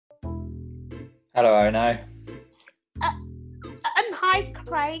Hello, Ono. Hi,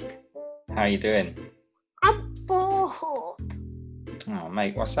 Craig. How are you doing? I'm bored. Oh,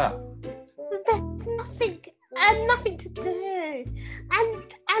 mate, what's up? There's nothing to do, and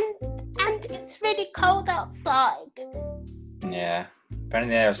it's really cold outside. Yeah, if only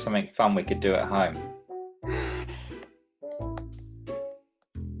there was something fun we could do at home.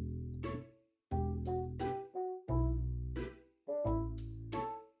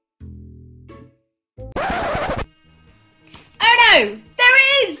 Oh no! There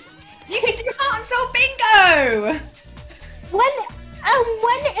it is! You can do heart and soul bingo! When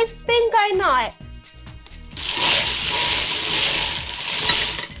is bingo night?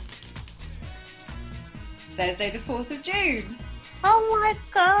 Thursday the 4th of June. Oh my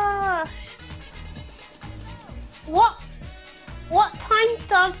gosh! What time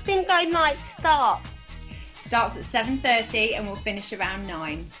does bingo night start? Starts at 7:30 and will finish around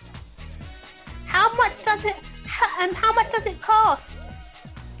 9. How much does it cost?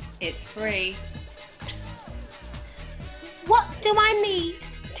 It's free. What do I need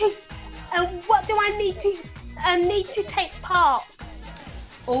to take part?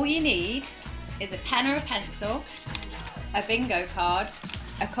 All you need is a pen or a pencil, a bingo card,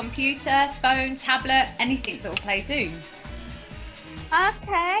 a computer, phone, tablet, anything that will play Zoom.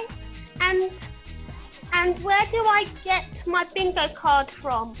 Okay, and where do I get my bingo card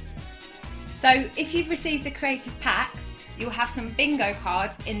from? So if you've received the creative packs, you'll have some bingo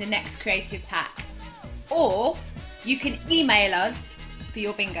cards in the next creative pack. Or you can email us for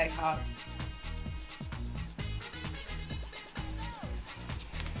your bingo cards.